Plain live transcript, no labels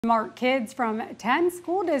Smart kids from 10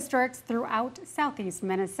 school districts throughout southeast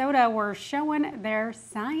Minnesota were showing their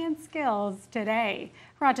science skills today.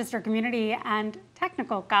 Rochester Community and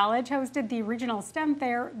Technical College hosted the regional STEM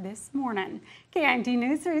fair this morning. KINT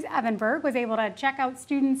News 3's Evan Berg was able to check out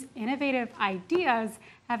students' innovative ideas.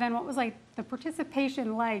 Evan, what was the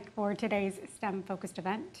participation like for today's STEM-focused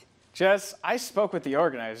event? Jess, I spoke with the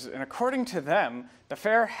organizers, and according to them, the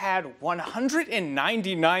fair had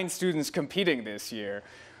 199 students competing this year.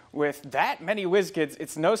 With that many Whiz kids,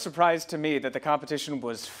 it's no surprise to me that the competition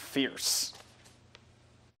was fierce.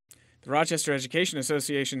 The Rochester Education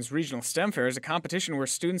Association's Regional STEM Fair is a competition where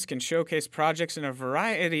students can showcase projects in a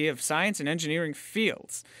variety of science and engineering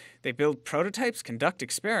fields. They build prototypes, conduct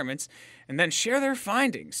experiments, and then share their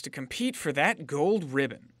findings to compete for that gold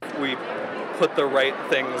ribbon. We put the right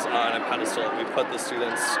things on a pedestal. We put the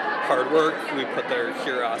students' hard work, we put their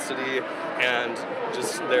curiosity, and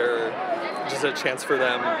just a chance for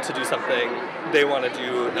them to do something they want to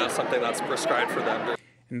do, not something that's prescribed for them.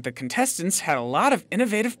 And the contestants had a lot of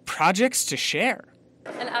innovative projects to share.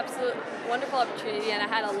 An absolute wonderful opportunity, and I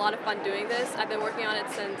had a lot of fun doing this. I've been working on it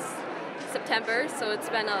since September, so it's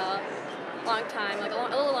been a long time, a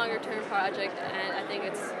little longer term project, and I think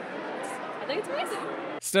it's amazing.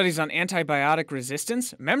 Studies on antibiotic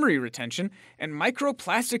resistance, memory retention, and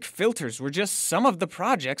microplastic filters were just some of the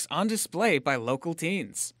projects on display by local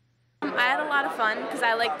teens. I had a lot of fun because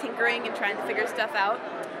I like tinkering and trying to figure stuff out.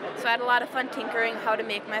 So I had a lot of fun tinkering how to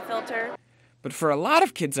make my filter. But for a lot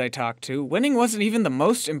of kids I talked to, winning wasn't even the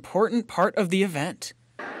most important part of the event.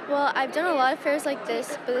 Well, I've done a lot of fairs like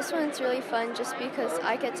this, but this one's really fun just because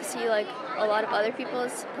I get to see a lot of other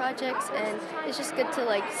people's projects, and it's just good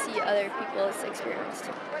to see other people's experiments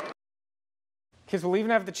too. Kids will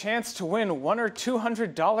even have the chance to win $100 or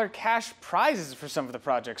 $200 cash prizes for some of the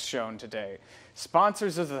projects shown today.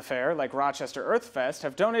 Sponsors of the fair, like Rochester Earth Fest,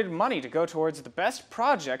 have donated money to go towards the best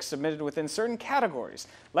projects submitted within certain categories,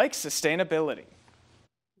 like sustainability.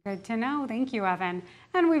 Good to know. Thank you, Evan.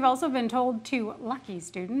 And we've also been told 2 lucky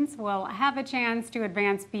students will have a chance to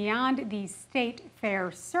advance beyond the state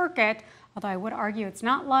fair circuit, although I would argue it's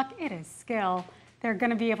not luck, it is skill. They're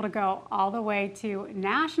going to be able to go all the way to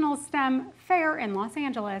National STEM Fair in Los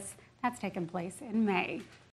Angeles. That's taking place in May.